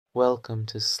Welcome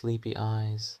to Sleepy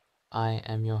Eyes. I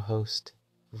am your host,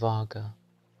 Vaga.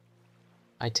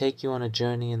 I take you on a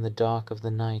journey in the dark of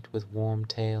the night with warm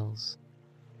tales.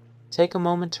 Take a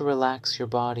moment to relax your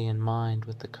body and mind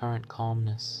with the current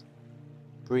calmness.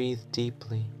 Breathe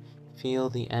deeply, feel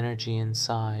the energy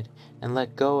inside, and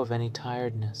let go of any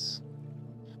tiredness.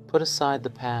 Put aside the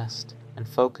past and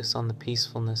focus on the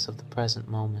peacefulness of the present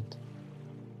moment.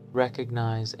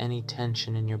 Recognize any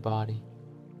tension in your body.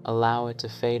 Allow it to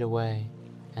fade away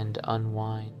and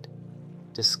unwind.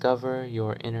 Discover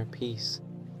your inner peace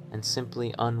and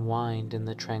simply unwind in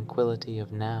the tranquility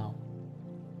of now.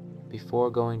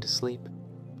 Before going to sleep,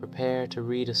 prepare to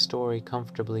read a story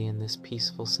comfortably in this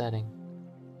peaceful setting.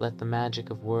 Let the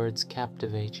magic of words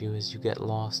captivate you as you get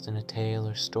lost in a tale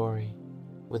or story.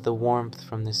 With the warmth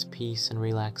from this peace and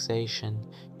relaxation,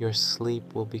 your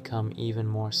sleep will become even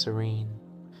more serene.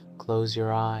 Close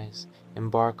your eyes,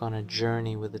 embark on a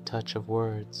journey with a touch of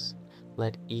words.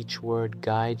 Let each word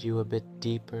guide you a bit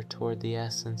deeper toward the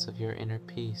essence of your inner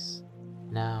peace.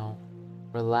 Now,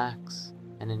 relax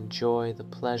and enjoy the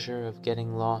pleasure of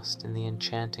getting lost in the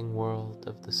enchanting world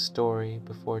of the story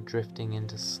before drifting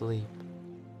into sleep.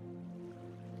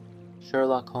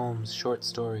 Sherlock Holmes Short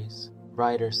Stories,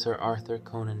 writer Sir Arthur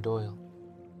Conan Doyle.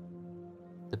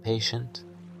 The Patient,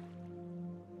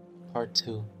 Part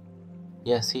 2.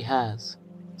 Yes, he has,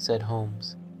 said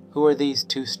Holmes. Who are these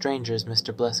two strangers,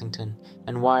 Mr. Blessington,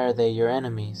 and why are they your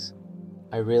enemies?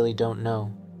 I really don't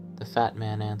know, the fat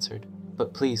man answered,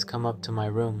 but please come up to my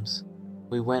rooms.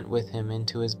 We went with him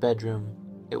into his bedroom.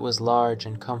 It was large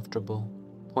and comfortable.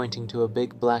 Pointing to a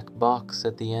big black box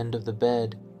at the end of the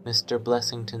bed, Mr.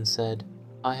 Blessington said,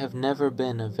 I have never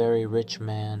been a very rich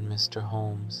man, Mr.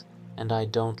 Holmes, and I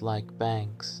don't like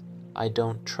banks. I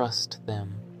don't trust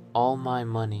them. All my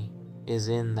money is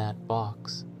in that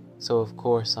box, so of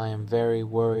course I am very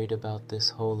worried about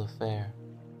this whole affair.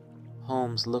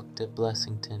 Holmes looked at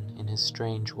Blessington in his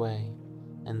strange way,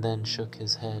 and then shook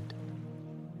his head.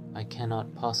 I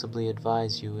cannot possibly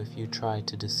advise you if you try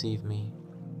to deceive me,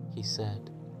 he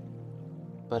said.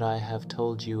 But I have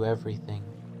told you everything,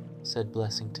 said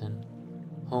Blessington.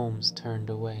 Holmes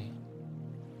turned away.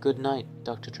 Good night,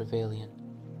 Dr. Trevelyan,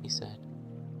 he said.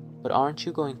 But aren't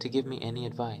you going to give me any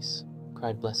advice?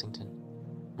 Cried Blessington.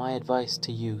 My advice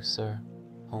to you, sir,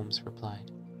 Holmes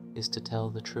replied, is to tell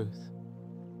the truth.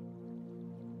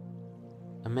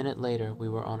 A minute later we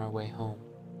were on our way home.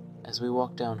 As we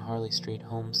walked down Harley Street,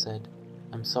 Holmes said,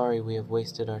 I'm sorry we have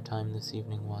wasted our time this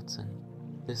evening, Watson.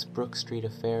 This Brook Street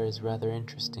affair is rather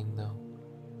interesting, though.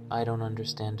 I don't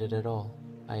understand it at all,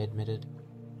 I admitted.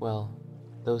 Well,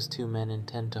 those two men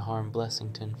intend to harm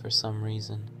Blessington for some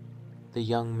reason. The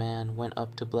young man went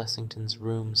up to Blessington's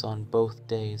rooms on both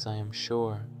days, I am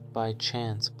sure. By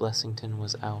chance, Blessington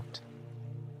was out.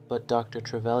 But Dr.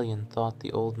 Trevelyan thought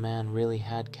the old man really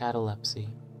had catalepsy,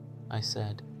 I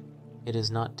said. It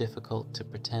is not difficult to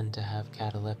pretend to have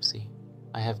catalepsy.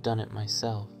 I have done it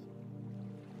myself.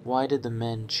 Why did the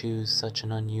men choose such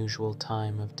an unusual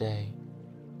time of day?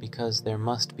 Because there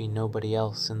must be nobody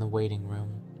else in the waiting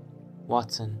room.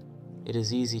 Watson, it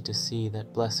is easy to see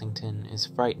that Blessington is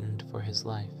frightened for his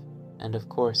life, and of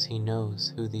course he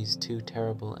knows who these two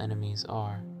terrible enemies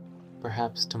are.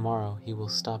 Perhaps tomorrow he will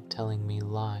stop telling me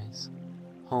lies.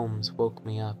 Holmes woke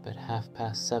me up at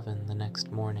 7:30 the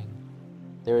next morning.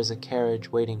 There is a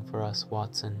carriage waiting for us,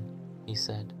 Watson, he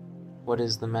said. What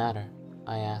is the matter?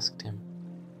 I asked him.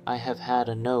 I have had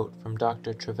a note from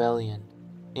Dr. Trevelyan.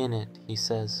 In it, he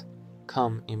says,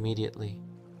 come immediately,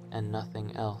 and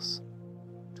nothing else.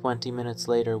 20 minutes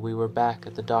later we were back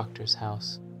at the doctor's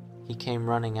house. He came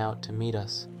running out to meet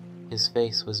us. His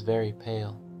face was very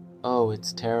pale. Oh,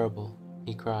 it's terrible,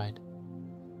 he cried.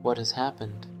 What has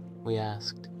happened? We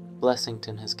asked.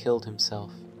 Blessington has killed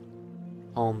himself.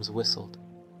 Holmes whistled.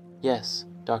 Yes,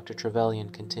 Dr. Trevelyan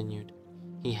continued.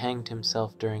 He hanged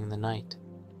himself during the night.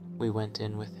 We went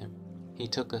in with him. He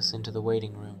took us into the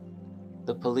waiting room.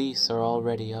 The police are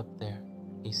already up there,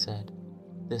 he said.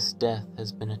 This death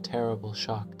has been a terrible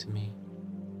shock to me.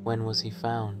 When was he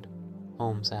found?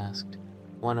 Holmes asked.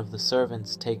 One of the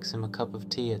servants takes him a cup of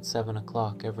tea at 7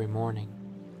 o'clock every morning.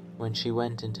 When she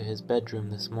went into his bedroom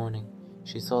this morning,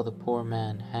 she saw the poor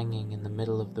man hanging in the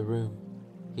middle of the room.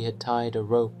 He had tied a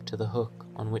rope to the hook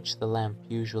on which the lamp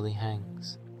usually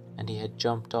hangs, and he had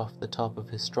jumped off the top of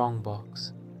his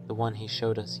strong-box, the one he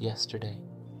showed us yesterday.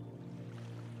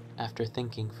 After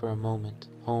thinking for a moment,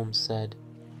 Holmes said,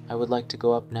 I would like to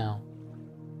go up now.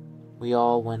 We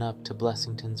all went up to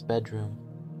Blessington's bedroom.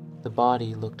 The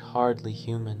body looked hardly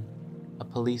human. A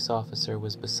police officer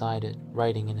was beside it,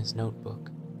 writing in his notebook.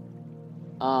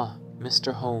 Ah,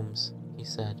 Mr. Holmes, he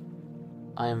said.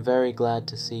 I am very glad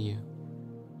to see you."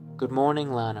 "Good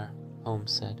morning, Lanner,"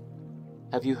 Holmes said.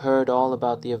 "Have you heard all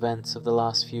about the events of the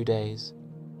last few days?"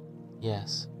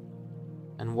 "Yes."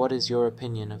 "And what is your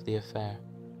opinion of the affair?"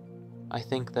 "I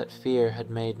think that fear had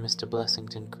made Mr.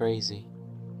 Blessington crazy.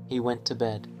 He went to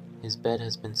bed. His bed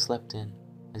has been slept in,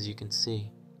 as you can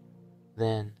see.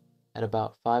 Then, at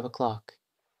about 5 o'clock,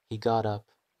 he got up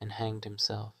and hanged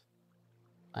himself.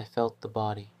 I felt the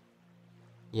body.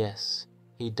 Yes,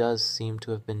 he does seem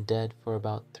to have been dead for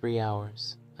about 3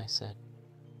 hours," I said.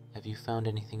 "Have you found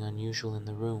anything unusual in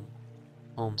the room?"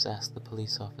 Holmes asked the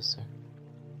police officer.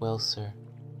 "Well, sir,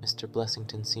 Mr.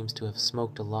 Blessington seems to have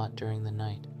smoked a lot during the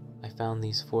night. I found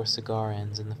these 4 cigar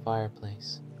ends in the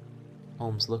fireplace."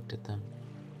 Holmes looked at them.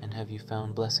 "And have you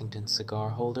found Blessington's cigar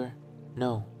holder?"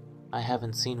 "No, I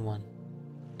haven't seen one."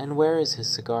 "And where is his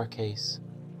cigar case?"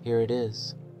 "Here it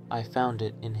is. I found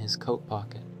it in his coat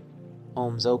pocket."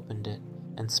 Holmes opened it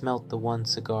and smelt the one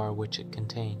cigar which it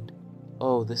contained.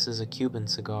 "Oh, this is a Cuban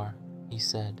cigar," he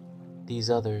said. "These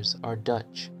others are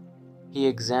Dutch." He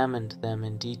examined them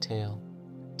in detail.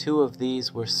 2 of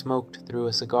these were smoked through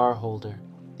a cigar holder.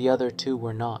 The other 2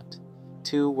 were not.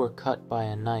 2 were cut by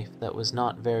a knife that was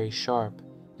not very sharp,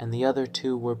 and the other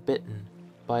 2 were bitten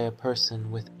by a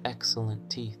person with excellent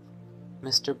teeth.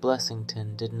 Mr.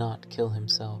 Blessington did not kill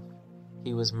himself.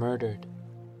 He was murdered.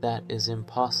 "That is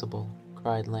impossible,"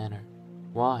 cried Lanner.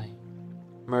 "Why?"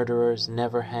 "Murderers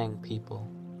never hang people.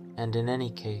 And in any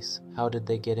case, how did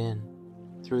they get in?"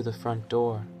 "Through the front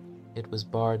door. It was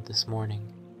barred this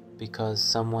morning, because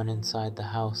someone inside the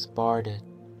house barred it.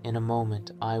 In a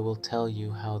moment I will tell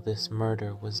you how this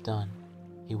murder was done."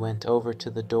 He went over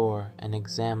to the door and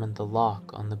examined the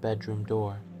lock on the bedroom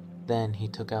door. Then he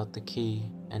took out the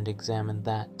key and examined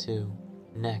that too.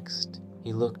 Next,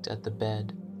 he looked at the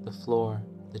bed, the floor,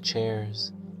 the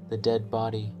chairs, the dead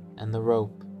body, and the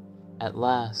rope. At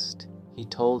last, he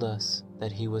told us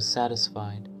that he was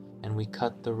satisfied, and we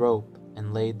cut the rope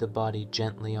and laid the body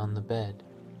gently on the bed.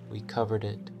 We covered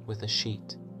it with a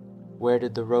sheet. "Where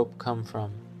did the rope come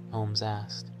from?" Holmes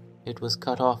asked. "It was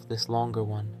cut off this longer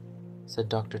one," said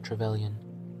Dr. Trevelyan.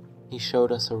 "He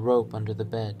showed us a rope under the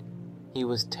bed. He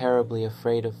was terribly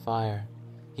afraid of fire.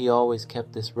 He always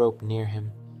kept this rope near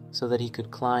him, so that he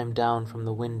could climb down from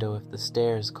the window if the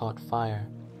stairs caught fire."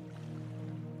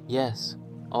 "Yes,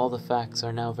 all the facts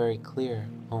are now very clear,"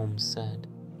 Holmes said.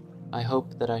 "I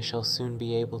hope that I shall soon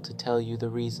be able to tell you the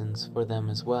reasons for them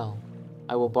as well.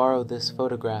 I will borrow this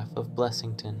photograph of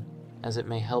Blessington, as it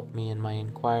may help me in my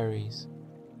inquiries."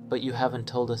 "But you haven't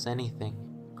told us anything,"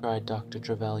 cried Dr.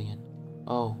 Trevelyan.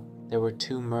 "Oh, there were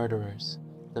 2 murderers,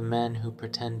 the men who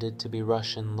pretended to be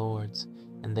Russian lords,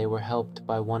 and they were helped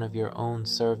by one of your own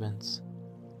servants."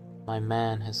 "My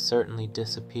man has certainly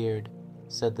disappeared,"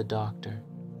 said the doctor.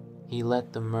 "He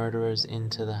let the murderers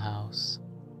into the house,"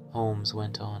 Holmes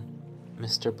went on.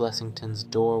 "Mr. Blessington's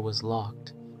door was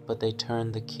locked, but they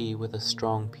turned the key with a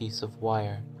strong piece of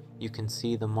wire. You can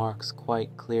see the marks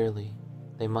quite clearly.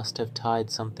 They must have tied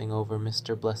something over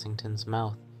Mr. Blessington's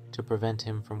mouth to prevent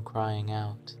him from crying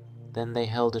out. Then they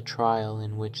held a trial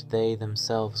in which they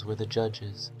themselves were the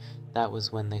judges. That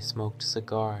was when they smoked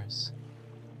cigars.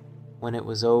 When it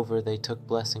was over, they took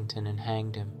Blessington and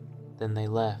hanged him. Then they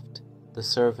left. The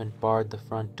servant barred the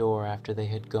front door after they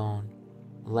had gone.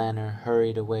 Lanner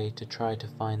hurried away to try to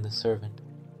find the servant.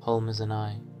 Holmes and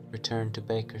I returned to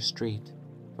Baker Street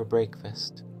for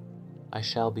breakfast. "I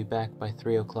shall be back by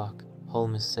 3 o'clock,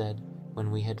 Holmes said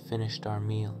when we had finished our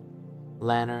meal.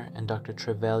 "Lanner and Dr.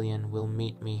 Trevelyan will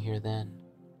meet me here then."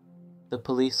 The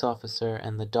police officer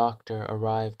and the doctor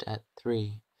arrived at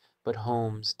 3, but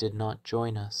Holmes did not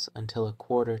join us until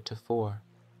 3:15.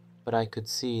 But I could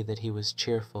see that he was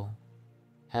cheerful.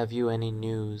 "Have you any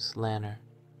news, Lanner?"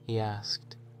 he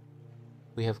asked.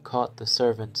 "We have caught the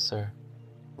servant, sir,"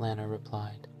 Lanner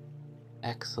replied.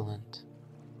 "Excellent.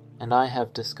 And I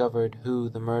have discovered who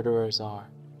the murderers are.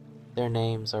 Their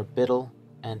names are Biddle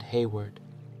and Hayward."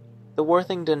 "The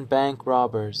Worthington Bank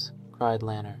robbers," cried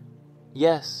Lanner.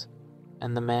 "Yes,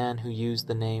 and the man who used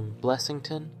the name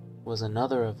Blessington was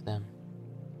another of them.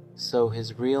 So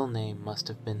his real name must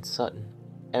have been Sutton.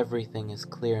 Everything is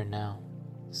clear now,"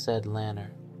 said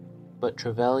Lanner. But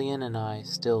Trevelyan and I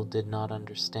still did not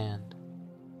understand.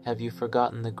 "Have you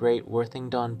forgotten the great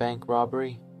Worthington Bank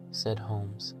robbery?" said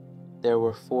Holmes. "There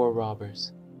were 4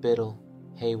 robbers, Biddle,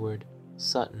 Hayward,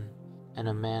 Sutton, and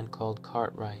a man called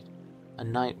Cartwright. A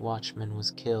night watchman was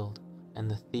killed, and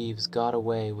the thieves got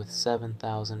away with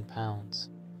 £7,000.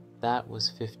 That was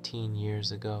 15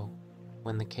 years ago.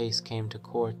 When the case came to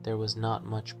court, there was not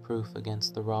much proof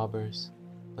against the robbers.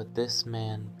 But this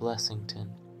man Blessington,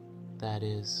 that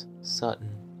is,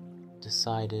 Sutton,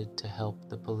 decided to help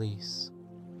the police.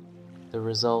 The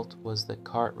result was that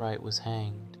Cartwright was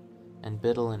hanged, and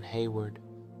Biddle and Hayward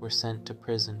were sent to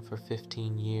prison for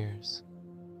 15 years.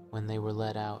 When they were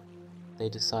let out, they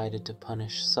decided to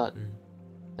punish Sutton,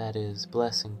 that is,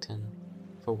 Blessington,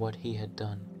 for what he had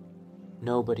done.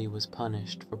 Nobody was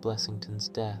punished for Blessington's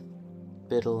death.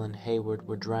 Biddle and Hayward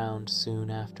were drowned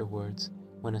soon afterwards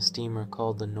when a steamer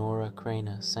called the Nora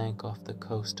Creina sank off the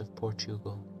coast of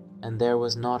Portugal. And there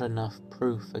was not enough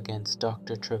proof against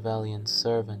Dr. Trevelyan's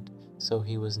servant, so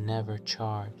he was never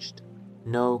charged.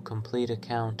 No complete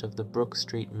account of the Brook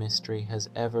Street mystery has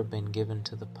ever been given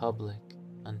to the public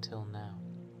until now.